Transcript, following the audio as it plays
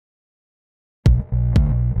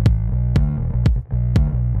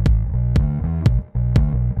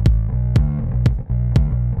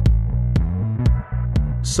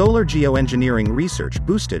Solar geoengineering research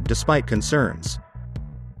boosted despite concerns.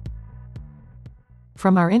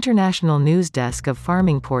 From our international news desk of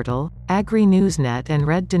Farming Portal, Agri Newsnet and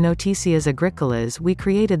Red de Noticias Agrícolas, we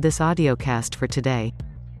created this audiocast for today.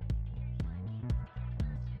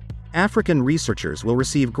 African researchers will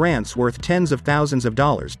receive grants worth tens of thousands of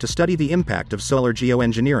dollars to study the impact of solar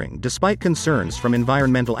geoengineering despite concerns from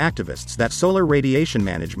environmental activists that solar radiation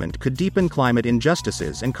management could deepen climate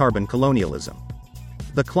injustices and carbon colonialism.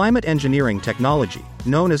 The climate engineering technology,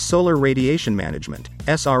 known as solar radiation management,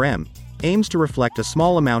 SRM, aims to reflect a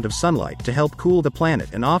small amount of sunlight to help cool the planet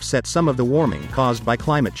and offset some of the warming caused by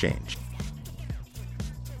climate change.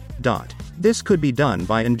 This could be done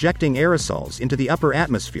by injecting aerosols into the upper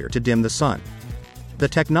atmosphere to dim the sun. The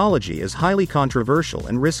technology is highly controversial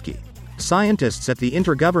and risky. Scientists at the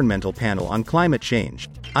Intergovernmental Panel on Climate Change,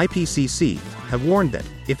 IPCC, have warned that,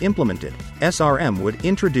 if implemented, SRM would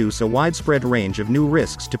introduce a widespread range of new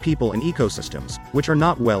risks to people and ecosystems, which are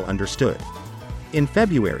not well understood. In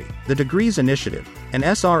February, the Degrees Initiative, an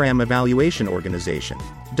SRM evaluation organization,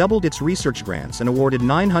 doubled its research grants and awarded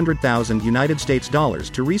 $900,000 dollars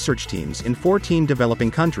to research teams in 14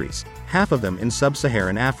 developing countries, half of them in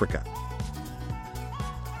sub-Saharan Africa.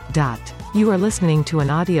 You are listening to an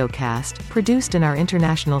audiocast produced in our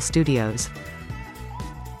international studios.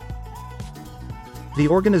 The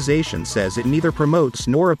organization says it neither promotes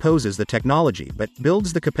nor opposes the technology but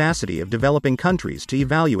builds the capacity of developing countries to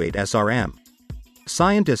evaluate SRM.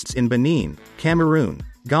 Scientists in Benin, Cameroon,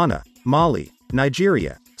 Ghana, Mali,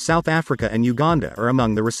 Nigeria, South Africa and Uganda are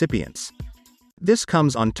among the recipients. This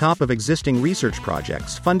comes on top of existing research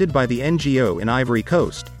projects funded by the NGO in Ivory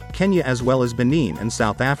Coast, Kenya as well as Benin and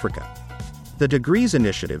South Africa. The Degrees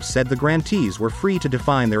Initiative said the grantees were free to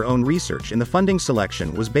define their own research and the funding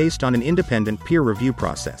selection was based on an independent peer review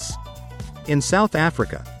process. In South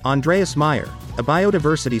Africa, Andreas Meyer, a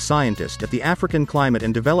biodiversity scientist at the African Climate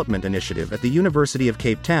and Development Initiative at the University of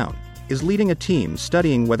Cape Town, is leading a team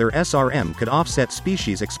studying whether SRM could offset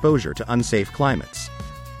species exposure to unsafe climates.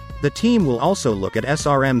 The team will also look at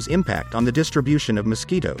SRM's impact on the distribution of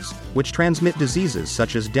mosquitoes, which transmit diseases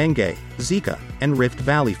such as dengue, Zika, and Rift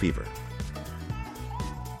Valley fever.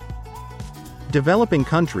 Developing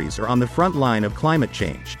countries are on the front line of climate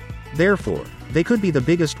change. Therefore, they could be the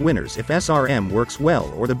biggest winners if SRM works well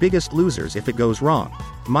or the biggest losers if it goes wrong,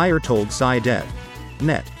 Meyer told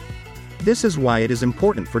SciDev.net. This is why it is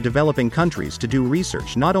important for developing countries to do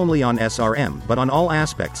research not only on SRM but on all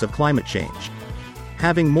aspects of climate change.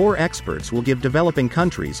 Having more experts will give developing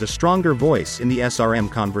countries a stronger voice in the SRM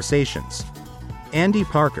conversations. Andy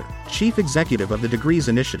Parker, chief executive of the Degrees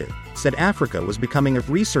Initiative, said Africa was becoming a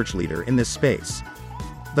research leader in this space.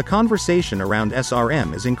 The conversation around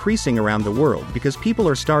SRM is increasing around the world because people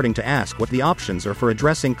are starting to ask what the options are for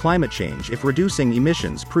addressing climate change if reducing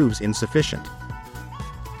emissions proves insufficient.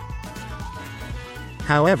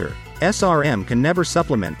 However, SRM can never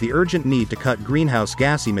supplement the urgent need to cut greenhouse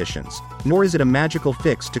gas emissions, nor is it a magical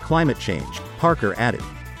fix to climate change, Parker added.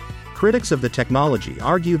 Critics of the technology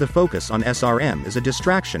argue the focus on SRM is a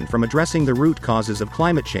distraction from addressing the root causes of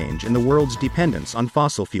climate change and the world's dependence on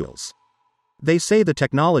fossil fuels. They say the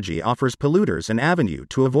technology offers polluters an avenue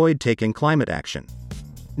to avoid taking climate action.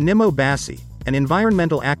 Nimo Bassi, an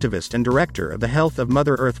environmental activist and director of the Health of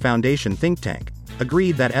Mother Earth Foundation think tank,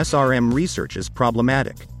 agreed that SRM research is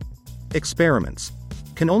problematic. Experiments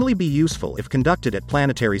can only be useful if conducted at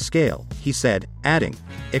planetary scale, he said, adding,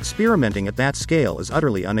 experimenting at that scale is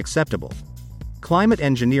utterly unacceptable. Climate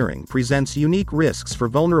engineering presents unique risks for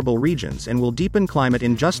vulnerable regions and will deepen climate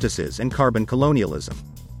injustices and carbon colonialism.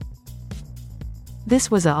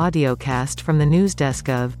 This was an audiocast from the news desk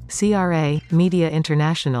of CRA Media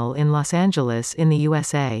International in Los Angeles in the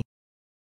USA.